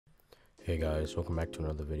Hey guys, welcome back to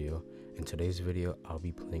another video. In today's video, I'll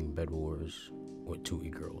be playing Bedwars with two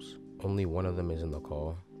egirls. Only one of them is in the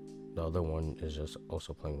call. The other one is just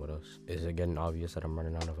also playing with us. Is it getting obvious that I'm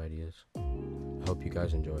running out of ideas? I hope you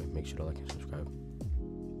guys enjoy. Make sure to like and subscribe.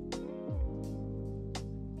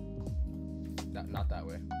 Not that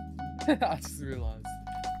way. I just realized.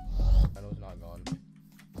 I know it's not gone.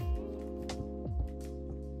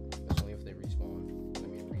 That's only if they respawn. Let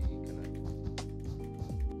me reconnect.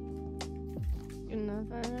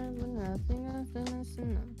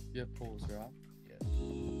 You have pulls, right? Yes.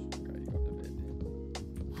 Okay, you got the bed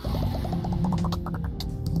then.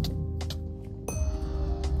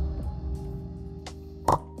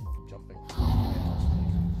 Jumping.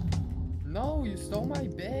 No, you stole my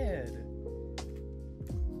bed.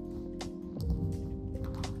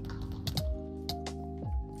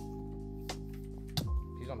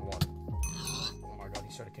 He's on one. Oh my god,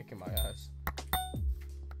 he started kicking my ass.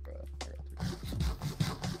 Bruh, I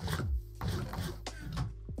got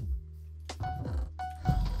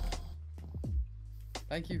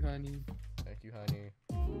Thank you, honey. Thank you, honey.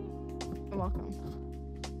 You're welcome.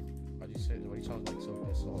 Why'd you say? What he sounds like so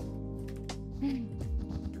pissed off. You're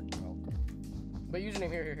welcome. But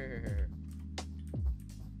username here.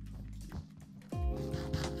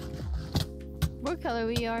 What color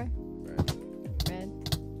we are? Red. Red.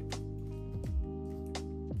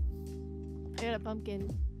 I got a pumpkin.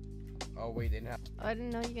 Oh wait, they didn't have. Oh, I didn't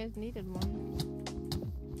know you guys needed one.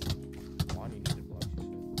 Wani needed blocks.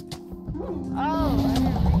 Oh,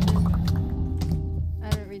 I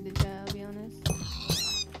didn't read the chat, I'll be honest.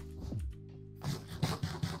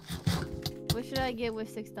 What should I get with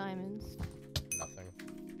 6 diamonds? Nothing.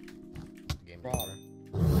 Game Rob. over.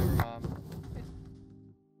 Never mind.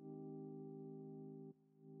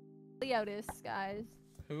 Leotis, guys.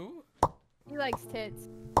 Who? He likes tits.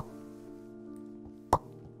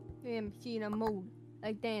 Damn, she in a mood.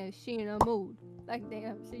 Like, damn, she in a mood. Like,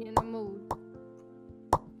 damn, she in a mood.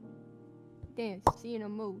 Damn, she in a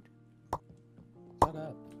mood. Shut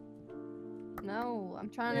up. No, I'm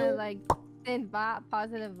trying to, like, send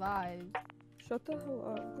positive vibes. Shut the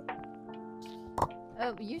hell up.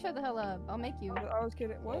 Oh, you shut the hell up. I'll make you. I was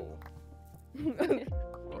kidding. What?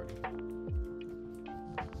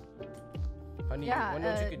 Honey, Yeah, what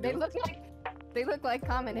else you could they do? look like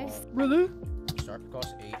communists. Really? Sharp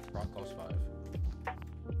cost 8, rock cost 5.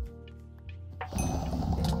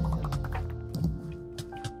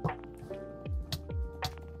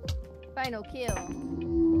 Final kill.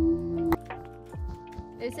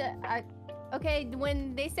 Is it? Okay,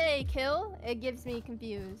 when they say kill, it gives me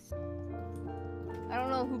confused. I don't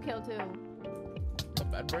know who killed who. A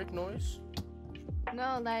bed break noise?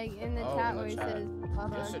 No, like in the Oh, chat in the where it chat. says blah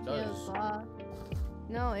blah Yes, it kill does. blah.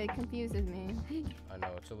 No, it confuses me. I know,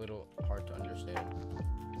 it's a little hard to understand.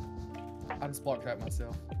 I just block trap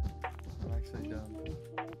myself. I'm actually dumb.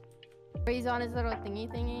 Where he's on his little thingy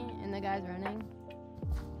and the guy's running.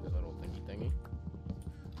 The little thingy.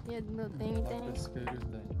 Yeah, the little thingy Like thing. the scooter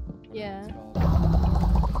thing. Yeah. It's called.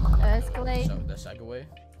 Escalate. So, the Segway?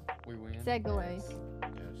 We win. Segway.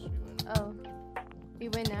 Yes, we win. Oh. We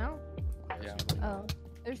win now? Yeah. Yes, we win. Oh.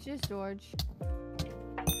 There's just George.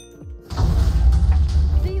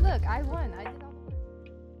 See, look, I won. I did all the work.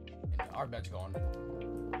 And our bed's gone.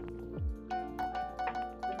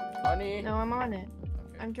 Honey! No, I'm on it.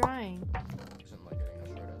 Okay. I'm trying. Isn't like getting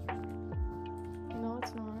destroyed as we speak. No,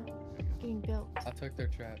 it's not. It's getting built. I took their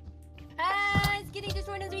trap. Ah, it's getting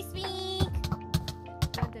destroyed as we speak.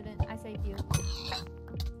 No, it didn't. I saved you.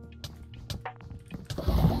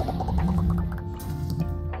 Oh,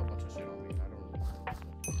 a bunch of shit on me. I don't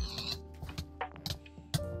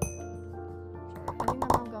I think I'm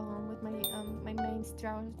gonna go home with my main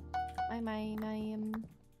strauss.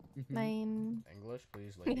 My English,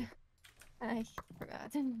 please, lady. I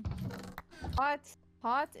forgot.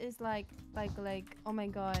 Hot is like oh my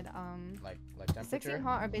god, Like sexy temperature? and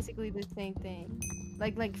hot are basically the same thing.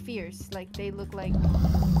 Like fierce. Like they look like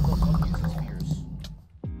Who the fuck uses fierce?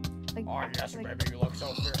 like Oh yes, like, baby, you look so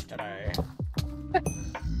fierce today.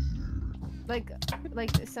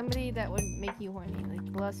 like somebody that would make you horny, like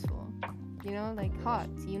lustful. You know, like hot,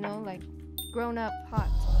 you know, like grown up hot.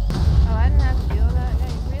 Oh, I didn't have to do all that.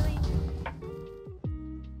 Hey, really?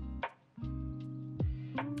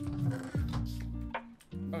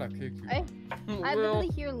 But I kicked you. I literally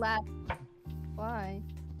hear laugh. Why?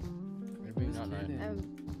 Maybe not nice.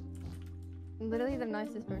 I'm literally the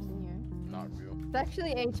nicest person here. Not real. It's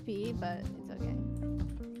actually HP, but it's okay.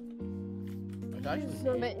 It's actually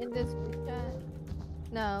So, me. but in this group chat,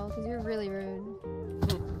 no, because you're really rude.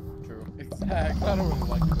 True. Exactly. I don't really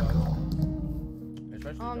like you guys.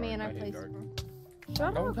 Especially Oh dark. man, I hate play dark. super.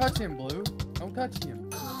 Don't touch him, Blue. Don't touch him.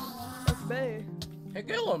 That's Bay. Hey,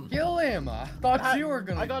 kill him. Kill him. I thought you were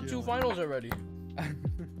gonna. I got kill 2 him. finals already. I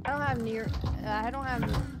don't have near. I don't.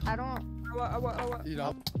 You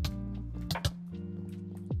know.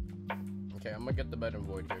 Okay, I'm gonna get the bed and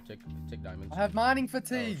void here. Take diamonds. I have mining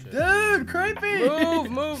fatigue, Oh, dude. Creepy.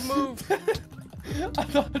 Move. I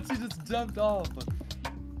thought you just jumped off.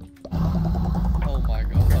 Oh my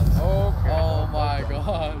god. Okay. Oh my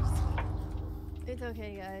gosh. It's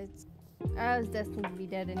okay, guys. I was destined to be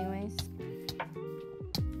dead anyways.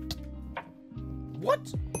 What?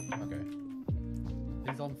 Okay.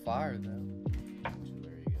 He's on fire though.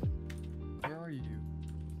 Very good. Where are you?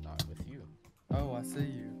 Not with you. Oh, I see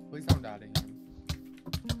you. Please don't die to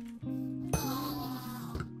him.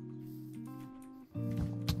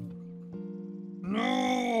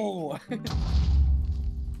 No!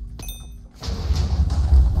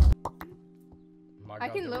 My I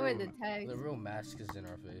God, can lower real- the tag. The real mask is in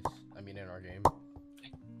our face. I mean, in our game.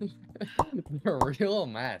 The real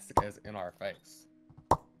mask is in our face.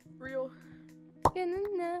 Real.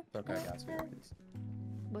 It's okay, guys.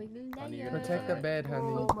 Honey, you're Protect the bed, honey.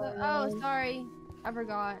 Oh, sorry. I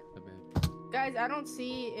forgot. The bed. Guys, I don't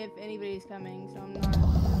see if anybody's coming, so I'm not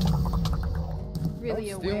really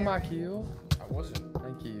Don't aware. steal my kill. I wasn't.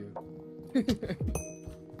 Thank you.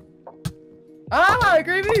 Ah,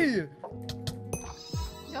 creepy!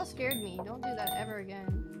 Y'all scared me. Don't do that ever again.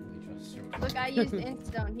 Really just super- Look, I used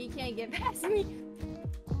Instone. He can't get past me.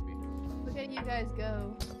 Look at you guys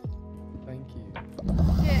go. Thank you.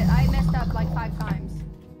 Shit, I messed up like 5 times.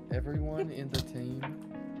 Everyone in the team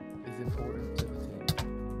is important to the team.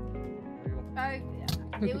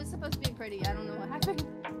 It was supposed to be pretty. I don't know what happened.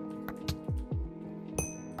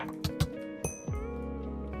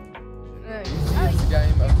 Easiest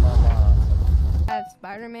game of my life. I have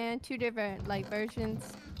Spider-Man, 2 different like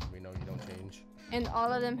versions, We know you don't change. and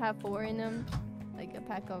all of them have 4 in them. Like a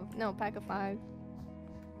pack of 5.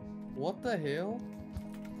 What the hell?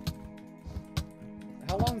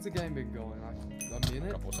 How long's the game been going? Like a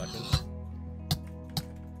minute? Couple seconds.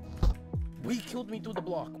 We killed me through the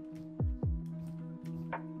block.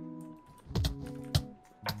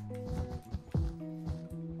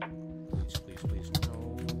 Please,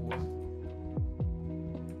 no.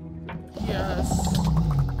 Yes.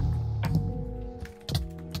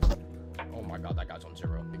 Oh my God, that guy's on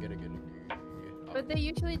 0. Get it. But they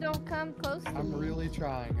usually don't come close to I'm me. really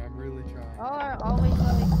trying. Y'all are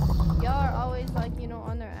always like, you know,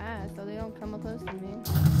 on their ass, so they don't come up close to me.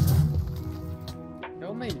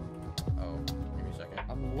 Help me. Oh, give me a second.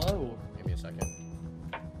 I'm low. Give me a second.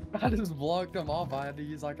 I just blocked them off. I had to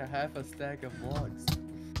use like a half a stack of blocks.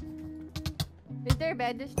 Is their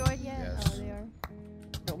bed destroyed yet? Yes. Oh, they are.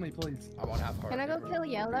 Help me, please. I want half heart. Can I go kill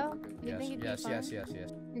Yellow? Do you Yes, think it'd be yes, fun?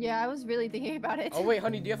 yes. Yeah, I was really thinking about it. Oh wait,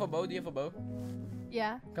 honey, do you have a bow?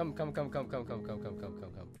 Yeah. Come.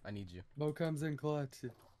 I need you. Bo comes in clutch.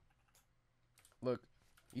 Look,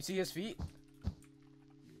 you see his feet?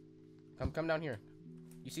 Come down here.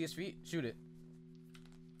 You see his feet? Shoot it.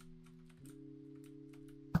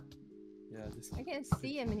 Yeah, just I can't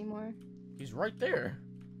see him anymore. He's right there.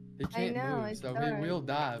 he can't know, move, it's so dark. he will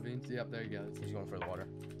die eventually. Yep, there he goes. He's going for the water.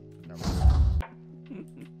 Never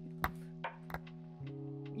mind.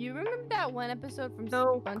 You remember that one episode from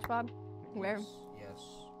No. SpongeBob where Yes.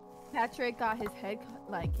 Patrick got his head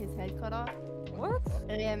cut off? What?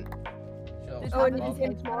 And then, Chill. It's Oh, and not he bad.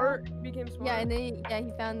 became smart. He became smart. yeah, and then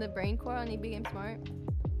he found the brain core and he became smart.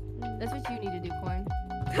 That's what you need to do, Corn.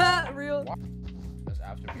 Real. That's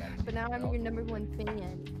after we added But now I'm your #1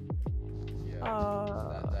 fan. Yeah.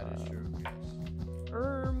 That is true.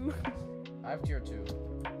 Yes. I have tier 2.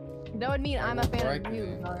 That would mean I'm a fan Right of you,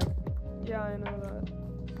 then. Gar. Yeah, I know that.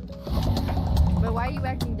 But why are you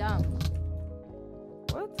acting dumb?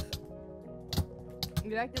 What?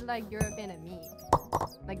 You acted like you're a fan of me.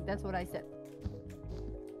 Like, that's what I said.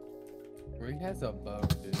 Green has a bow,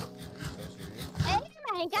 dude. Oh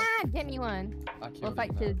my god! Give me one. I killed We'll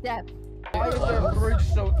fight him to the now. death. Why is that bridge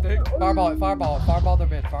so thick? Fireball their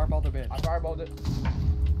bed. I fireballed it.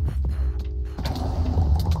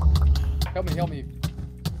 Help me.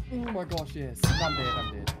 Oh my gosh, yes. I'm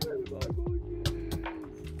dead.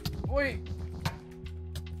 Wait.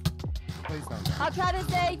 Please don't die. I'll try to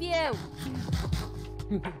save you!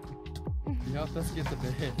 Yup, let's get the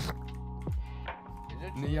bed. Is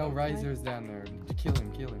it true Neo that- Razor's down there. Kill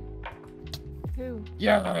him. Who?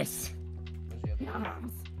 Yes! Where's the other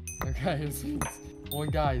one? Okay, it's one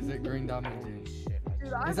guy. Is it Green Diamond Gene? Shit, I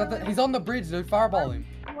Dude, I He's, really he's on the bridge, dude. Fireball him.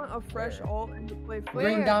 want a fresh alt and to play. Where?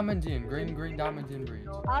 Green Diamond Gene. Green Diamond Gene bridge.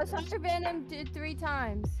 I'll Sucker Venom 3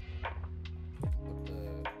 times. Look, the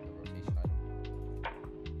rotation item.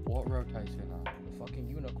 What rotation on? The fucking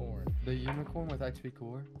unicorn. The unicorn with XP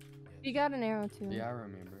core? You got an arrow too. Yeah, I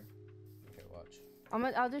remember. Okay, watch.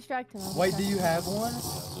 I'll distract him. Wait, do you have one?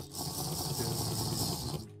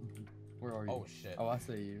 Where are you? Oh shit. Oh, I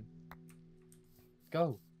see you.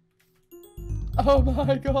 Go. Oh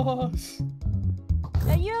my gosh.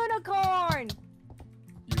 The unicorn!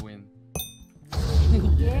 You win.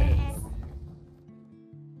 Yeah.